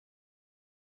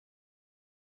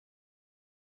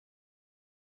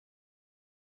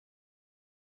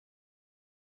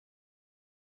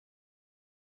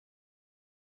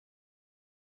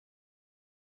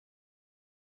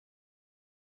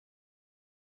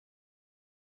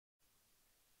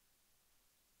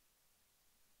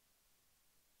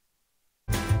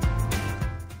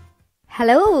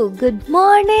Hello, good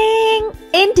morning,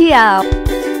 India.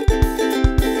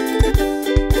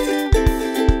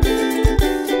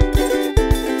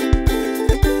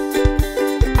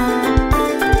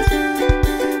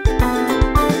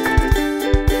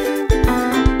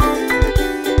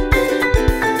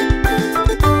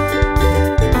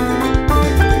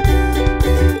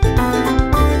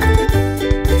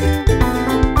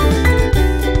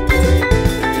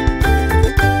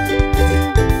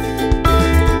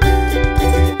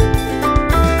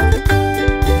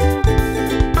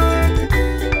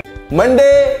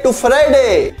 Monday to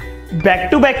Friday,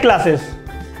 back-to-back classes,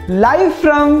 live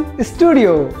from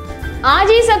studio. आज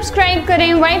ही subscribe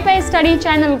करें wifi study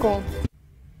channel को।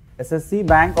 SSC,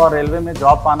 bank और railway में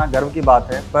job पाना गर्व की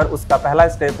बात है, पर उसका पहला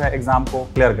स्टेप है एग्जाम को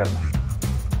क्लियर करना।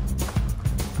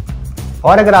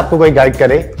 और अगर आपको कोई गाइड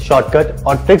करे, शॉर्टकट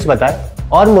और ट्रिक्स बताए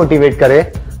और मोटिवेट करे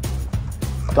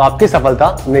तो आपकी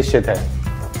सफलता निश्चित है।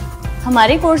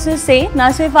 हमारे कोर्सेज से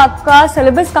न सिर्फ आपका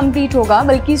सिलेबस कंप्लीट होगा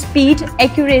बल्कि speed,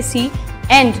 accuracy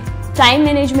and time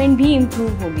management भी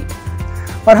इम्प्रूव होगी।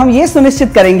 और हम ये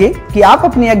सुनिश्चित करेंगे कि आप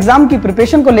अपनी एग्जाम की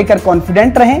प्रिपरेशन को लेकर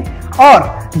कॉन्फिडेंट रहें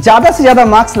और ज्यादा से ज्यादा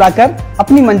मार्क्स लाकर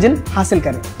अपनी मंजिल हासिल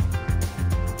करें।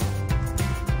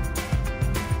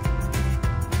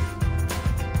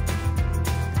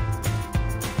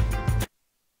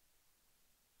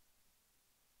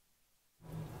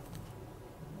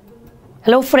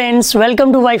 Hello friends,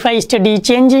 welcome to wifi study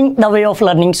changing the way of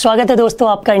learning. स्वागत है दोस्तों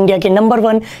आपका इंडिया के नंबर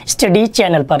 1 स्टडी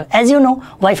चैनल पर। As you know,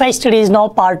 wifi study is now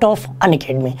part of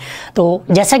Unacademy. तो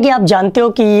जैसा कि आप जानते हो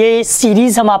कि ये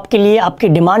सीरीज़ हम आपके लिए आपकी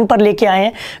डिमांड पर लेके आए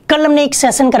हैं। कल हमने एक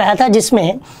सेशन कराया था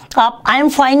जिसमें आप आई एम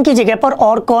फाइन की जगह पर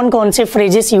और कौन कौन से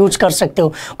फ्रेजेस यूज कर सकते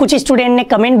हो। कुछ स्टूडेंट ने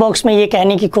कमेंट बॉक्स में ये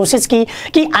कहने की कोशिश की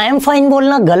कि आई एम फाइन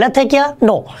बोलना गलत है क्या?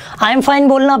 नो, आई एम फाइन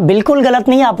बोलना बिल्कुल गलत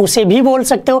नहीं है, आप उसे भी बोल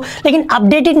सकते हो, लेकिन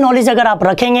अपडेटेड नॉलेज अगर आप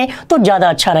रखेंगे तो ज़्यादा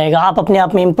अच्छा रहेगा। आप अपने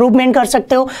आप में इंप्रूवमेंट कर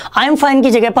सकते हो। आई एम फाइन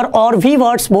की जगह पर और भी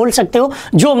वर्ड्स बोल सकते हो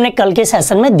जो हमने कल के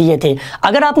सेशन में दिए थे।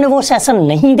 अगर आपने वो सेशन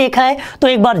नहीं देखा है तो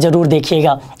एक बार जरूर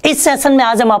देखिएगा। इस सेशन में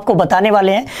आज हम आपको बताने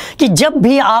वाले हैं कि जब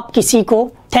भी आप किसी को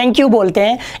थैंक यू बोलते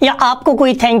हैं या आपको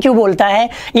कोई थैंक यू बोलता है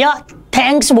या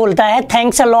थैंक्स बोलता है,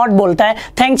 थैंक्स अ लॉट बोलता है,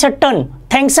 thanks a ton,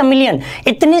 thanks a million,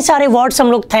 इतने सारे वर्ड्स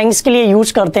हम लोग थैंक्स के लिए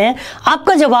यूज करते हैं।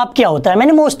 आपका जवाब क्या होता है?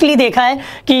 मैंने मोस्टली देखा है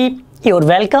कि यूर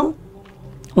वेलकम,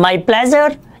 माई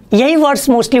प्लेजर, यही वर्ड्स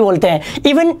मोस्टली बोलते हैं।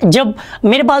 इवन जब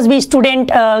मेरे पास भी स्टूडेंट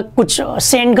कुछ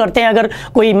सेंड करते हैं, अगर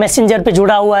कोई मैसेंजर पे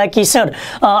जुड़ा हुआ है कि सर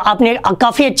आपने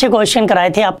काफ़ी अच्छे क्वेश्चन कराए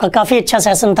थे, आपका काफ़ी अच्छा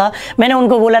सेशन था, मैंने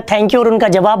उनको बोला थैंक यू और उनका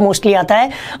जवाब मोस्टली आता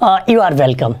है you are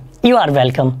welcome, you are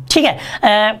welcome, ठीक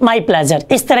है, माई प्लेजर।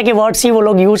 इस तरह के वर्ड्स ही वो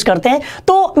लोग यूज करते हैं।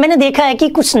 तो मैंने देखा है कि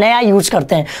कुछ नया यूज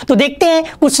करते हैं, तो देखते हैं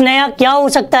कुछ नया क्या हो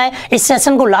सकता है। इस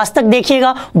सेशन को लास्ट तक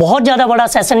देखिएगा, बहुत ज़्यादा बड़ा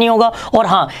सेशन नहीं होगा। और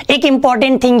हाँ, एक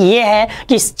इंपॉर्टेंट थिंग ये है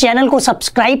कि इस चैनल को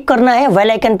सब्सक्राइब करना है,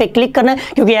 बेल आइकन पे क्लिक करना है,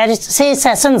 क्योंकि ऐसे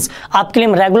सेशंस आपके लिए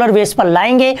हम रेगुलर बेस पर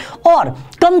लाएंगे। और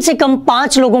कम से कम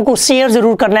 5 लोगों को शेयर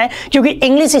जरूर करना है, क्योंकि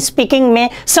इंग्लिश स्पीकिंग में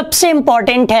सबसे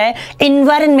इंपॉर्टेंट है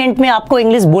इन्वायरमेंट में आपको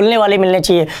इंग्लिश बोलने वाले मिलने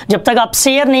चाहिए। जब तक आप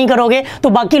शेयर नहीं करोगे तो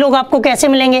बाकी लोग आपको कैसे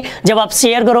मिलेंगे? जब आप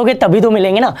शेयर करोगे तभी तो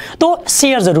मिलेंगे ना। तो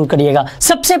शेयर जरूर करिएगा।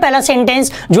 सबसे पहला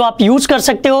सेंटेंस जो आप यूज कर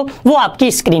सकते हो वो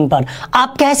आपकी स्क्रीन पर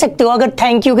आप कह सकते हो, अगर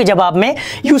थैंक यू के जवाब में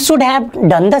you should have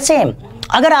done the same.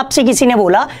 अगर आपसे किसी ने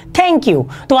बोला थैंक यू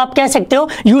तो आप कह सकते हो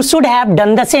you should have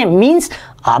done the same, means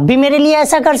आप भी मेरे लिए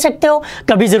ऐसा कर सकते हो,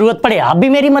 कभी जरूरत पड़े आप भी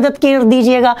मेरी मदद कर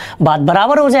दीजिएगा, बात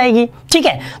बराबर हो जाएगी। ठीक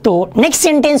है, तो नेक्स्ट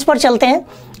सेंटेंस पर चलते हैं।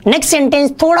 नेक्स्ट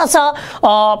सेंटेंस थोड़ा सा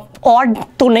ऑड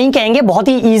तो नहीं कहेंगे, बहुत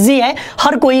ही इजी है,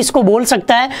 हर कोई इसको बोल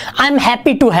सकता है। I am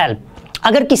happy to help.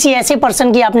 अगर किसी ऐसे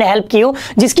पर्सन की आपने हेल्प की हो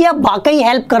जिसकी आप वाकई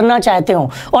हेल्प करना चाहते हो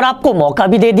और आपको मौका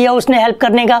भी दे दिया उसने हेल्प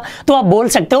करने का, तो आप बोल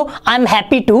सकते हो I am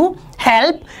happy to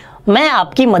help, मैं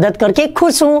आपकी मदद करके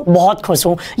खुश हूं, बहुत खुश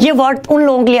हूं। ये वर्ड उन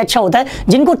लोगों के लिए अच्छा होता है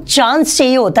जिनको चांस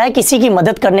चाहिए होता है किसी की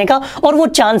मदद करने का और वो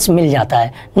चांस मिल जाता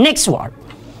है। नेक्स्ट वर्ड,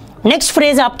 नेक्स्ट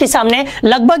फ्रेज आपके सामने,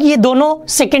 लगभग ये दोनों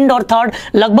सेकंड और थर्ड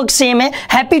लगभग सेम है।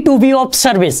 Happy to be of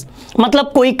service,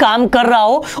 मतलब कोई काम कर रहा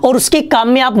हो और उसके काम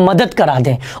में आप मदद करा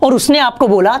दें और उसने आपको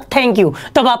बोला थैंक यू,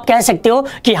 तब आप कह सकते हो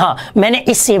कि हाँ मैंने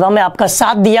इस सेवा में आपका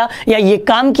साथ दिया या ये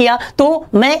काम किया तो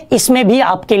मैं इसमें भी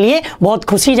आपके लिए बहुत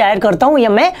खुशी जाहिर करता हूं या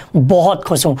मैं बहुत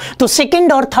खुश हूं। तो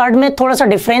सेकंड और थर्ड में थोड़ा सा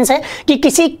डिफरेंस है कि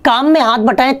किसी काम में हाथ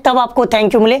बटाएं तब आपको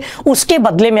थैंक यू मिले, उसके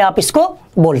बदले में आप इसको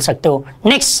बोल सकते हो।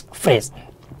 नेक्स्ट फ्रेज,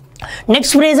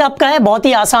 नेक्स्ट फ्रेज आपका है बहुत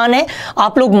ही आसान है।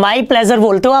 आप लोग माई प्लेजर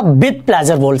बोलते हो, आप विद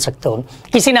प्लेजर बोल सकते हो।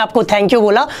 किसी ने आपको थैंक यू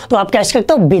बोला तो आप कह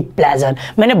सकते हो विद प्लेजर,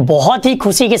 मैंने बहुत ही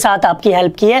खुशी के साथ आपकी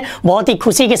हेल्प की है, बहुत ही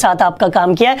खुशी के साथ आपका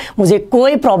काम किया है, मुझे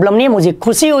कोई प्रॉब्लम नहीं है, मुझे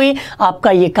खुशी हुई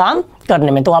आपका ये काम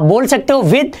करने में, तो आप बोल सकते हो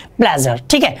विद प्लेजर।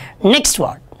 ठीक है, नेक्स्ट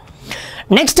वर्ड।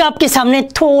 नेक्स्ट आपके सामने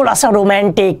थोड़ा सा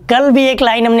रोमांटिक। कल भी एक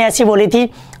लाइन हमने ऐसी बोली थी,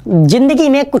 जिंदगी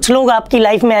में कुछ लोग आपकी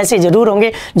लाइफ में ऐसे जरूर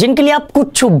होंगे जिनके लिए आप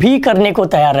कुछ भी करने को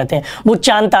तैयार रहते हैं। वो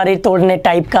चांद तारे तोड़ने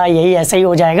टाइप का, यही ऐसा ही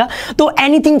हो जाएगा। तो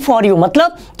एनीथिंग फॉर यू,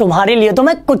 मतलब तुम्हारे लिए तो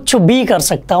मैं कुछ भी कर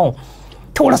सकता हूं।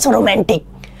 थोड़ा सा रोमांटिक,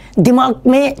 दिमाग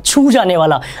में छू जाने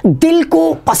वाला, दिल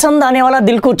को पसंद आने वाला,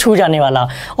 दिल को छू जाने वाला।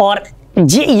 और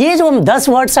ये जो हम 10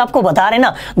 वर्ड्स आपको बता रहे हैं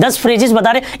ना, 10 फ्रेजेस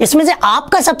बता रहे हैं, इसमें से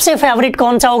आपका सबसे फेवरेट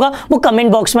कौन सा होगा वो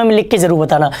कमेंट बॉक्स में लिख के जरूर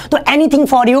बताना। तो एनीथिंग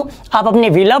फॉर यू आप अपने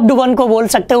विलव्ड वन को बोल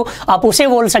सकते हो, आप उसे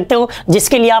बोल सकते हो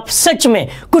जिसके लिए आप सच में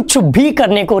कुछ भी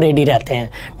करने को रेडी रहते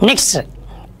हैं।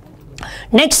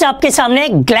 नेक्स्ट आपके सामने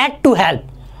glad to help.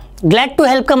 Glad to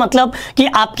help का मतलब कि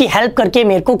आपकी हेल्प करके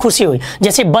मेरे को खुशी हुई।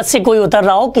 जैसे बस से कोई उतर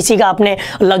रहा हो, किसी का आपने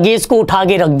लगेज को उठा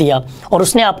के रख दिया और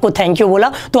उसने आपको थैंक यू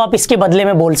बोला, तो आप इसके बदले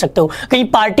में बोल सकते हो। कहीं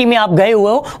पार्टी में आप गए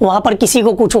हुए हो, वहां पर किसी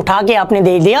को कुछ उठा के आपने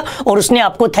दे दिया और उसने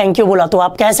आपको थैंक यू बोला, तो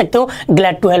आप कह सकते हो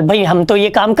ग्लैड टू हेल्प। भाई हम तो ये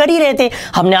काम कर ही रहे थे,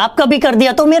 हमने आपका भी कर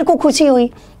दिया तो मेरे को खुशी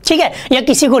हुई। ठीक है, या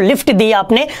किसी को लिफ्ट दी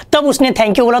आपने, तब उसने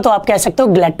थैंक यू बोला, तो आप कह सकते हो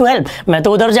ग्लैड टू हेल्प। मैं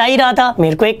तो उधर जा ही रहा था,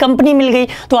 मेरे को एक कंपनी मिल गई,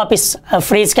 तो आप इस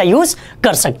फ्रेज का यूज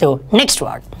कर सकते हो। नेक्स्ट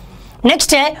वर्ड,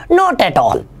 नेक्स्ट है नॉट एट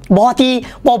ऑल। बहुत ही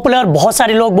पॉपुलर, बहुत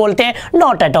सारे लोग बोलते हैं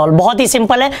नॉट एट ऑल। बहुत ही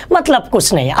सिंपल है, मतलब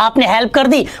कुछ नहीं है। आपने हेल्प कर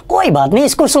दी, कोई बात नहीं,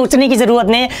 इसको सोचने की जरूरत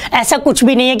नहीं है। ऐसा कुछ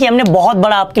भी नहीं है कि हमने बहुत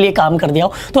बड़ा आपके लिए काम कर दिया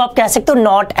हो, तो आप कह सकते हो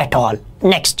not at all.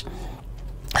 Next,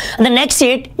 the next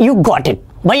it you got it.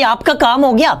 भाई आपका काम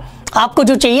हो गया, आपको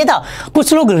जो चाहिए था।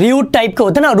 कुछ लोग रूड टाइप के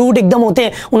होते हैं ना, रूड एकदम होते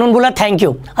हैं, उन्होंने बोला थैंक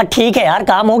यू। ठीक है यार,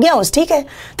 काम हो गया बस, ठीक है,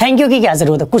 थैंक यू की क्या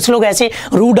जरूरत है। कुछ लोग ऐसे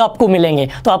रूड आपको मिलेंगे,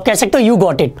 तो आप कह सकते हो यू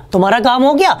गॉट इट, तुम्हारा काम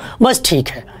हो गया बस, ठीक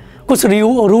है। कुछ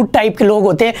रूड टाइप के लोग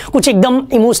होते हैं, कुछ एकदम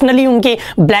इमोशनली उनके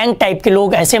ब्लैंक टाइप के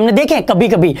लोग, ऐसे हमने देखे हैं, कभी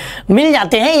कभी मिल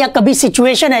जाते हैं, या कभी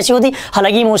सिचुएशन ऐसी होती,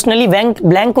 हालांकि इमोशनली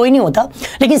ब्लैंक कोई नहीं होता,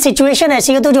 लेकिन सिचुएशन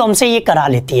ऐसी होती है जो हमसे ये करा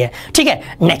लेती है। ठीक है,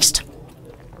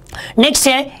 नेक्स्ट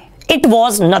है इट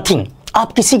वॉज नथिंग।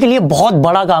 आप किसी के लिए बहुत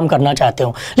बड़ा काम करना चाहते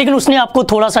हो, लेकिन उसने आपको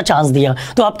थोड़ा सा चांस दिया,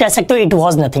 तो आप कह सकते हो इट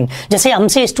वॉज नथिंग। जैसे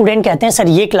हमसे स्टूडेंट कहते हैं सर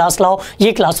ये क्लास लाओ,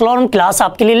 ये क्लास लाओ, और हम क्लास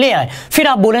आपके लिए ले आए, फिर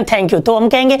आप बोलें थैंक यू, तो हम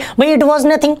कहेंगे भाई इट वॉज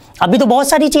नथिंग, अभी तो बहुत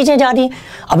सारी चीजें जा रही हैं,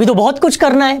 अभी तो बहुत कुछ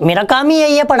करना है, मेरा काम ही है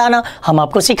ये पढ़ाना, हम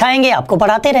आपको सिखाएंगे, आपको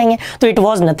पढ़ाते रहेंगे, तो इट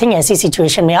वॉज नथिंग ऐसी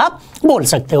सिचुएशन में आप बोल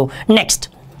सकते हो।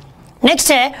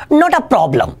 नेक्स्ट है नॉट अ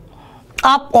प्रॉब्लम।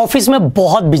 आप ऑफिस में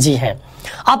बहुत बिजी हैं,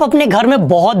 आप अपने घर में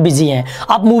बहुत बिजी हैं,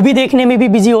 आप मूवी देखने में भी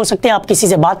बिजी हो सकते हैं, आप किसी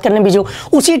से बात करने में बिजी हो,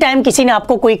 उसी टाइम किसी ने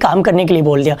आपको कोई काम करने के लिए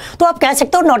बोल दिया, तो आप कह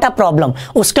सकते हो नॉट अ प्रॉब्लम।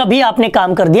 उसका भी आपने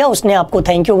काम कर दिया, उसने आपको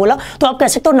थैंक यू बोला, तो आप कह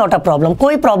सकते हो नॉट अ प्रॉब्लम,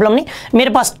 कोई प्रॉब्लम नहीं, मेरे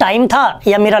पास टाइम था,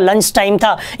 या मेरा लंच टाइम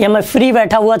था, या मैं फ्री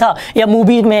बैठा हुआ था, या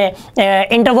मूवी में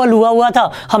इंटरवल हुआ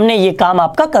था, हमने ये काम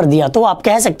आपका कर दिया, तो आप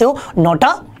कह सकते हो नॉट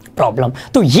अ प्रॉब्लम।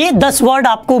 तो ये 10 वर्ड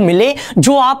आपको मिले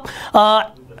जो आप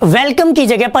वेलकम की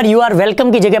जगह पर, यू आर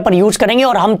वेलकम की जगह पर यूज करेंगे,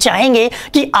 और हम चाहेंगे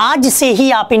कि आज से ही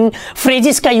आप इन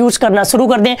फ्रेजेस का यूज करना शुरू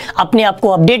कर दें, अपने आप को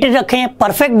अपडेटेड रखें,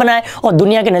 परफेक्ट बनाएं, और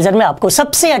दुनिया की नज़र में आपको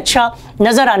सबसे अच्छा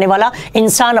नजर आने वाला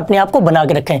इंसान अपने आप को बना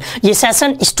के रखें। ये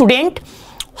session student,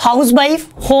 housewife,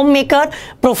 home maker,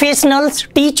 professionals,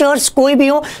 teachers, कोई भी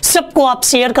हो, सबको आप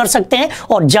शेयर कर सकते हैं,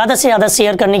 और ज़्यादा से ज़्यादा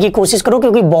शेयर करने की कोशिश करो,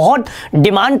 क्योंकि बहुत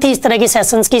डिमांड थी इस तरह के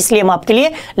सेशंस की, इसलिए हम आपके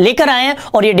लिए लेकर आए हैं,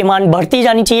 और ये डिमांड बढ़ती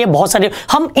जानी चाहिए। बहुत सारे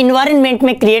हम इन्वायरमेंट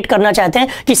में क्रिएट करना चाहते हैं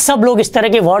कि सब लोग इस तरह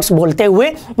के वर्ड्स बोलते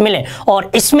हुए मिलें,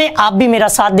 और इसमें आप भी मेरा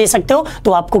साथ दे सकते हो।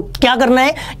 तो आपको क्या करना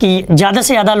है कि ज़्यादा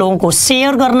से ज़्यादा लोगों को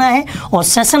शेयर करना है, और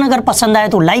सेशन अगर पसंद आए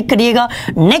तो लाइक करिएगा।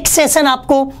 नेक्स्ट सेशन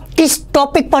आपको किस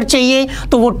टॉपिक पर चाहिए,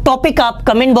 तो वो टॉपिक आप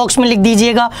कमेंट बॉक्स में लिख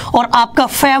दीजिएगा, और आपका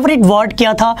फेवरेट वर्ड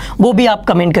क्या था वो भी आप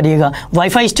कमेंट करिएगा।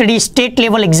 Wifi steady state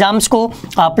level exams को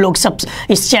आप लोग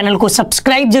इस चैनल को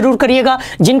सब्सक्राइब जरूर करिएगा।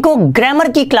 जिनको ग्रामर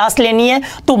की क्लास लेनी है,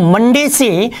 तो मंडे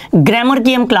से ग्रामर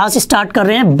की हम क्लास स्टार्ट कर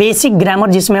रहे हैं, बेसिक ग्रामर,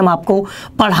 जिसमें हम आपको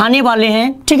पढ़ाने वाले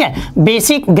हैं। ठीक है,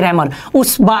 बेसिक ग्रामर।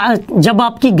 जब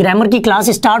आपकी ग्रामर की क्लास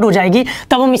स्टार्ट हो जाएगी,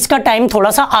 तब हम इसका टाइम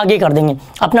थोड़ा सा आगे कर देंगे,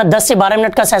 अपना 10 से 12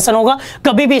 मिनट का सेशन होगा,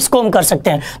 कभी भी इसको हम कर सकते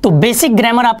हैं। तो बेसिक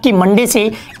ग्रामर आपकी मंडे से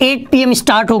 8 PM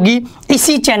स्टार्ट होगी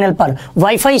इसी चैनल पर,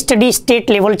 wifi steady state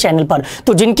level channel पर।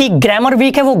 तो जिनकी ग्रामर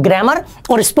वीक है, वो ग्रामर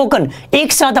और स्पोकन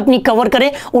एक साथ अपनी कवर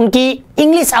करें, उनकी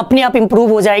इंग्लिश अपने आप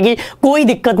इंप्रूव हो जाएगी, कोई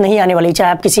दिक्कत नहीं आने वाली।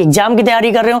 चाहे आप किसी एग्जाम की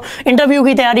तैयारी कर रहे हो, इंटरव्यू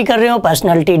की तैयारी कर रहे हो,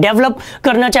 पर्सनैलिटी डेवलप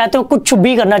करना चाहते हो, कुछ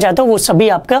भी करना चाहते हो, वो सभी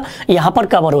आपका यहाँ पर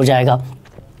कवर हो जाएगा।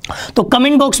 तो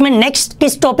कमेंट बॉक्स में नेक्स्ट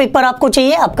किस टॉपिक पर आपको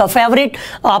चाहिए, आपका फेवरेट,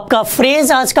 आपका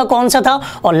फ्रेज आज का कौन सा था,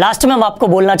 और लास्ट में हम आपको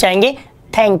बोलना चाहेंगे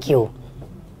थैंक यू।